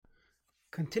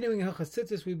Continuing Halachas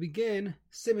Tzitzis, we begin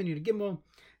Siman Yud Gimel,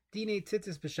 Dine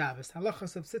Tzitzis b'Shabbos,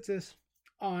 Halachas of Tzitzis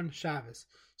on Shabbos.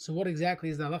 So what exactly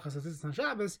is the Halachas of Tzitzis on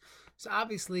Shabbos? So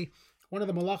obviously, one of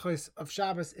the Malachos of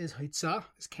Shabbos is Hitzah,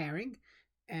 is carrying,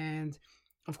 and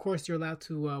of course you're allowed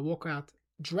to walk out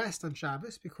dressed on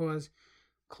Shabbos because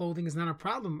clothing is not a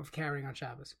problem of carrying on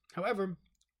Shabbos. However,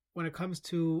 when it comes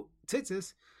to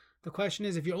Tzitzis, the question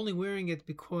is if you're only wearing it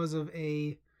because of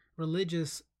a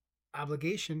religious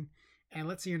obligation, and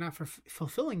let's say you're not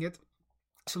fulfilling it,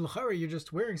 so l'chara you're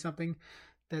just wearing something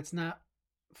that's not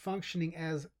functioning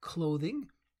as clothing,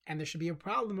 and there should be a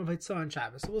problem of hitzah on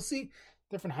Shabbos. So we'll see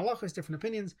different halachas, different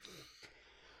opinions.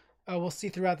 We'll see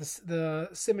throughout the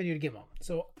Siman Yud Gimel.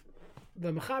 So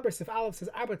the Mechaber Sif Aleph says,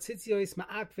 "Arba tzitzios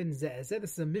ma'akvin ze'ezeh."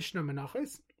 This is a Mishnah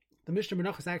Menachos. The Mishnah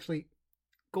Menachos actually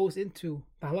goes into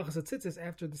the halachas of tzitzis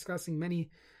after discussing many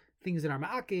things that are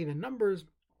ma'akev and numbers.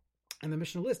 And the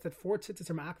Mishnah lists that 4 tzitzis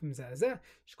are ma'akvim ze'ezeh.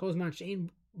 Shkol zman she'ein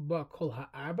ba kol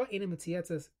ha'arba eina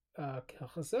mitziyatzes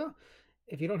k'chasa.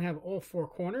 If you don't have all 4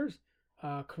 corners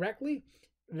correctly,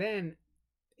 then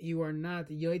you are not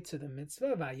yoytze the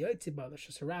mitzvah. Va'yoytze ba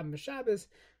l'shus harabim b'Shabbos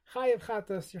chayav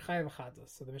chatos. You're chayav chatos.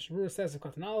 So the Mishnah says,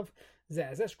 "Katan Aleph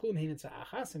ze'ezeh shkulim hinitza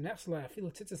achas and next lo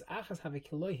afilu tzitzis achas have a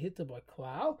kiloi hita by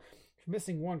klal." If you're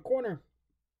missing one corner,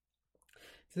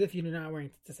 it's as if you're not wearing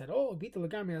tzitzis at all. Bita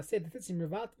l'gamri I say the tzitzim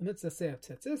revat mitzvah say of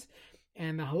tzitzis.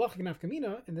 And the halacha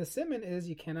nafkamina in this siman is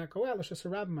you cannot go out l'shus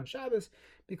harabim on Shabbos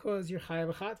because you're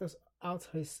chayav chatos out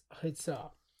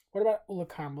hitzah. What about ula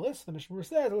karmelis? The Mishnah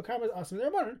says ula karmelis asim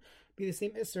derabanan be the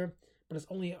same isser, but it's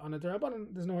only on a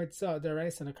derabanan. There's no hitzah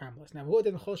deraisa and a karmelis. Now who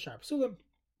did the chol shar pasulim?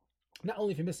 Not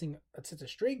only if you're missing a tzitzis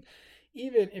string,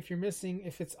 even if you're missing,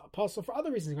 if it's Pasul for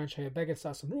other reasons, you're going to show you a beged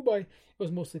sasam rubai. It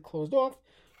was mostly closed off.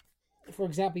 For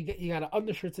example, you got an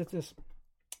undershirt tzitzis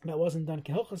that wasn't done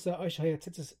kehilchasa. Oishaya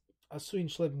tzitzis asuin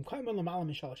shlebim kaiman lamalam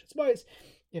mishalish etzbais.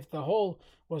 If the hole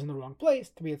was in the wrong place,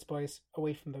 to be etzbais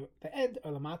away from the end,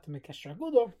 or lamata mekesher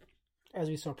agudo, as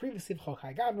we saw previously, v'chol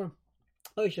chai gavra.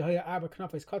 Oishaya arba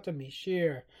knafais katan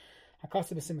mishir.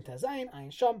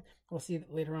 We'll see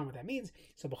later on what that means.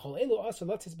 So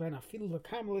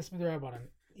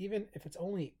even if it's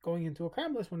only going into a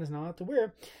karmelis, one is not allowed to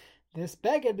wear this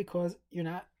beged because you're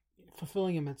not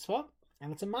fulfilling a mitzvah,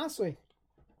 and it's a masui.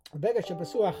 Beged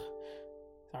shepasuach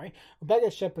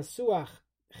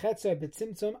chetzer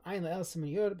b'tzimtzum ayin le'el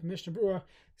siman yod b'mishnah brura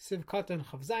siv katan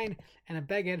chavzayin, and a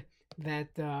beged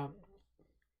that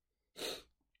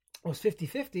was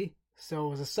 50-50, so it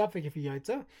was a suffix if you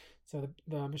yotza. So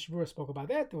the Mishnah Berurah spoke about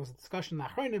that. There was a discussion in the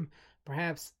Achronim.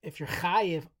 Perhaps if you're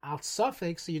chayiv al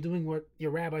suffix, so you're doing what your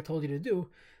rabbi told you to do,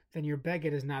 then your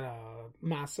beged is not a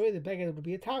masoi. The beged would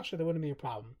be a talsha. There wouldn't be a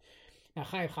problem. Now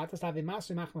chayiv chatas have a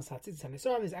masoi machmas hatzitzis and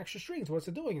nisar. There's extra strings. What's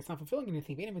it doing? It's not fulfilling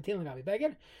anything.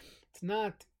 It's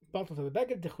not batal to the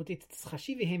beged. They're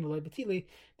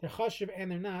chashiv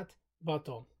and they're not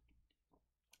batal.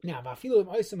 Now, this is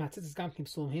based on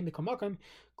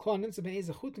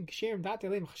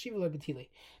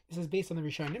the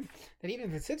Rishonim that even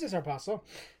if the tzitzis are pasul,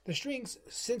 the strings,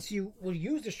 since you will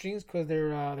use the strings because they're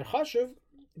chashuv,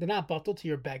 they're not batal to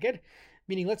your beged.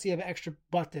 Meaning, let's say you have an extra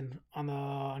button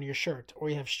on your shirt, or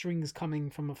you have strings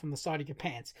coming from the side of your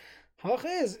pants.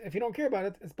 Halacha is, if you don't care about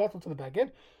it, it's batal to the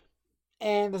beged,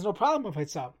 and there's no problem with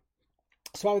hitzah.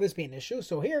 So why would this be an issue?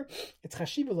 So here, it's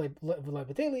chashiv v'lo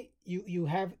b'teli. You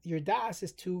have your das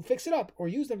is to fix it up or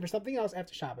use them for something else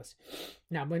after Shabbos.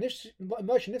 Now, because there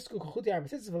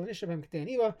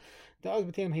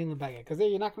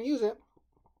you're not going to use it,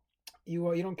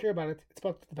 you don't care about it. It's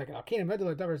about the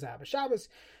beged. Shabbos.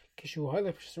 You don't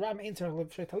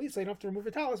have to remove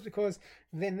the talis because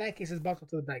then in that case it's batal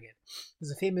to the beged.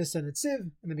 There's a famous Netziv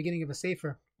in the beginning of a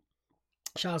sefer,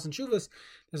 Shalos and Shuvas.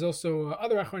 There's also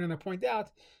other achronim that point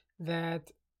out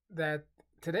that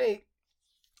today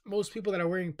most people that are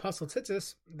wearing pasul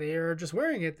tzitzis, they're just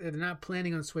wearing it. They're not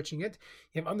planning on switching it.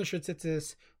 You have undershirt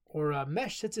tzitzis or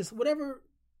mesh tzitzis, whatever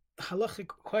halachic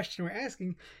question we're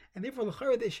asking, and therefore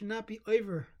l'chara they should not be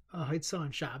over hitzah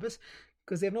on Shabbos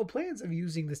because they have no plans of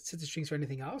using this tzitzis strings for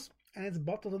anything else, and it's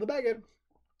batal to the beged.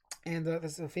 And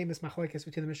this is a famous machlokes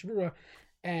between the Mishnah Berurah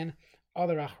and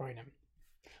other achronim.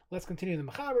 Let's continue the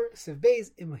Mechaber. Siv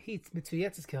Beis imahit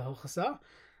mitzuyetzes kehilchasa.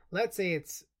 Let's say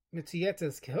it's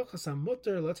mitzuyetzes kehilchasa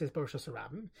mutter. Let's say it's b'rishos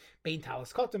harabim. Bein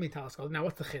talis kotam, bein talis kotam. Now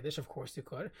what's the chiddush? Of course you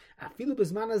could. Afilu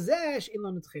b'zman hazesh in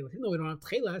lam tchelas. No, we don't have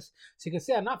tchelas. So you can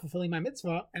say I'm not fulfilling my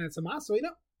mitzvah, and it's a maso.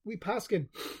 We paskin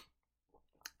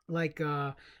like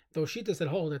those shitas that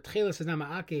hold that tchelas is not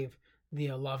ma'akev the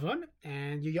lavan,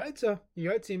 and you yotza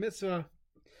mitzvah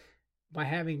by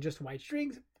having just white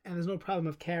strings. And there's no problem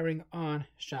of carrying on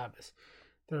Shabbos.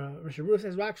 The Rosh Hashanah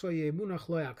says, "Rakshlo yemunach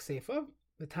lo yaksefa."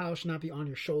 The towel should not be on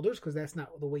your shoulders because that's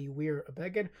not the way you wear a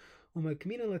beged. And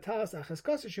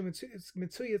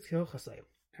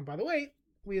by the way,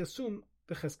 we assume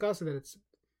the cheskasa that it's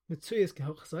mitzuyas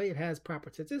kehilchasai. It has proper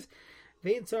tzitzis.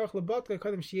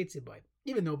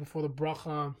 Even though before the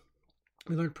bracha,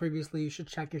 we learned previously you should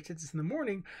check your tzitzis in the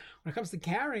morning. When it comes to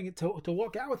carrying it to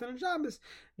walk out with it on Shabbos,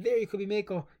 there you could be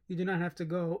meko. You do not have to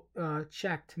go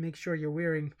check to make sure you're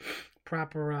wearing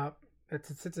proper that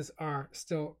the tzitzis are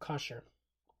still kosher.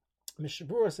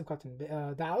 Mishabura Sivkatin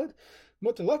Dalid.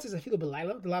 Mutter Lotis Afilu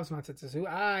Belayla, the Lavs Man Tzitzis.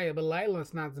 Belayla,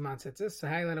 it's not the Man Tzitzis. So,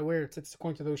 Highland aware tzitzis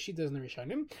according to those sheetas in the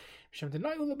Rishonim. Shem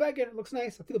Denai Ula Beggar, it looks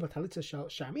nice. Afilu Batalitza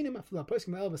Shaminim, Afilu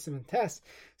Poskim Elva Siman Test,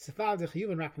 Sifav de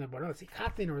Chiyuvan Rakman Barno, it's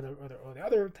Katin or the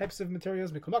other types of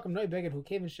materials. Mikomakam Noi Beggar, who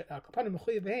came in Kapanim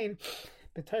Mechuyev Behain,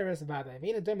 B'Tayres Vada.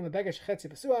 Vina Dom in the Beggar, Shechetzi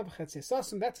Pesuav, Chetzi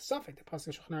Sosum, that's a suffix. The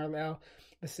Pasuk Shechnar Lel,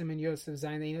 the Siman Yosef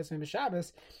Zayin, Einos, and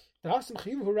Shabbos. The Hasim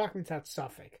Chiyuv who rak mitzat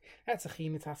suffix. That's a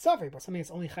chiyuv mitzat suffix, but something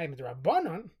that's only chayv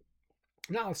mitzat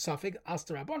now a suffix, as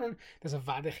the rabbanon, there's a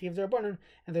vada chiyuv rabbanon,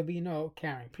 and there'll be no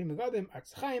carrying. Prima gadim,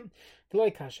 arts chayim,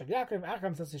 v'loi kashav Yaakov,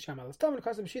 acham tzatz sham alas tom, and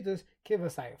kasam shitas,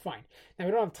 kivasaya. Fine. Now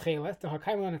we don't have tchelet, the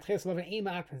hakayim on the tchelet, loving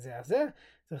ema akpen zeh,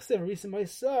 the chesiv reason why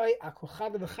say,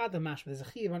 akuchada v'chada mashma, there's a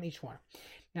chiyuv on each one.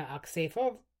 Now,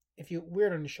 aksefov, if you wear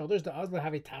it on your shoulders, the azla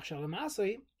have a tachshel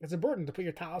l'masoi, it's a burden to put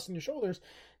your talis on your shoulders.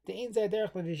 The ein zeh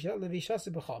derech levishasi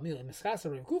b'chal mil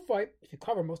mischasa rev gufay. If you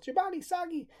cover most of your body,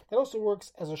 sagi, that also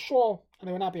works as a shawl, and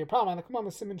there would not be a problem. And come on,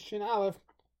 the siman shin aleph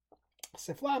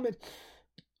seflamid.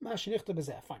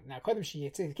 Fine. Now, since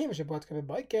in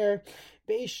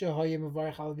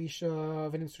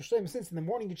the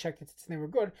morning you checked it, it's never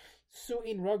good.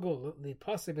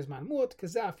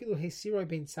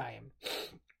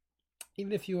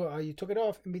 Even if you took it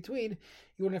off in between,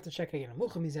 you wouldn't have to check again. If you're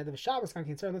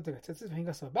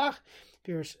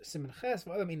Siman Ches,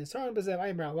 that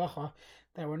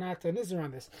we're not nizar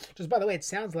on this. Just by the way, it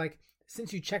sounds like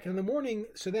since you check it in the morning,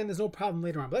 so then there's no problem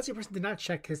later on. But let's say a person did not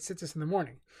check his tzitzis in the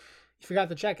morning. You forgot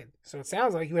to check it. So it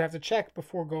sounds like you would have to check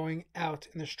before going out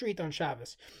in the street on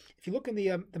Shabbos. If you look in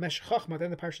the Meshech Chochmah,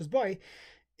 then the Parshas Boy,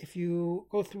 if you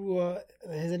go through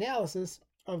his analysis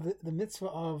of the mitzvah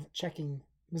of checking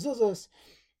mezuzos,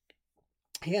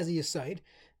 he has a yesod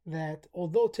that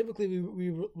although typically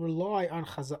we rely on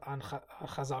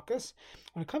chazakas,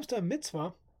 when it comes to a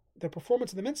mitzvah, the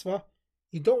performance of the mitzvah,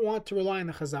 you don't want to rely on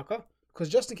the chazaka, because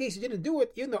just in case you didn't do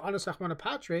it, even though Anas Rachmana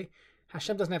Patre,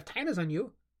 Hashem doesn't have tainas on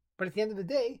you, but at the end of the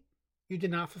day, you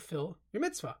did not fulfill your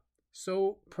mitzvah.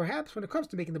 So perhaps when it comes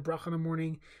to making the bracha in the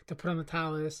morning, to put on the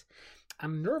talis,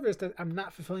 I'm nervous that I'm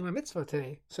not fulfilling my mitzvah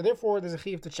today. So therefore, there's a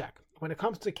chiyuv to check. When it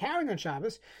comes to carrying on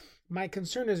Shabbos, my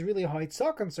concern is really a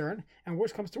haitzah concern, and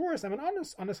worst comes to worst, I'm an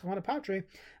honest Patre.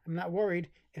 I'm not worried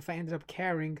if I ended up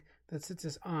carrying the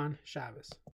tzitzis on Shabbos.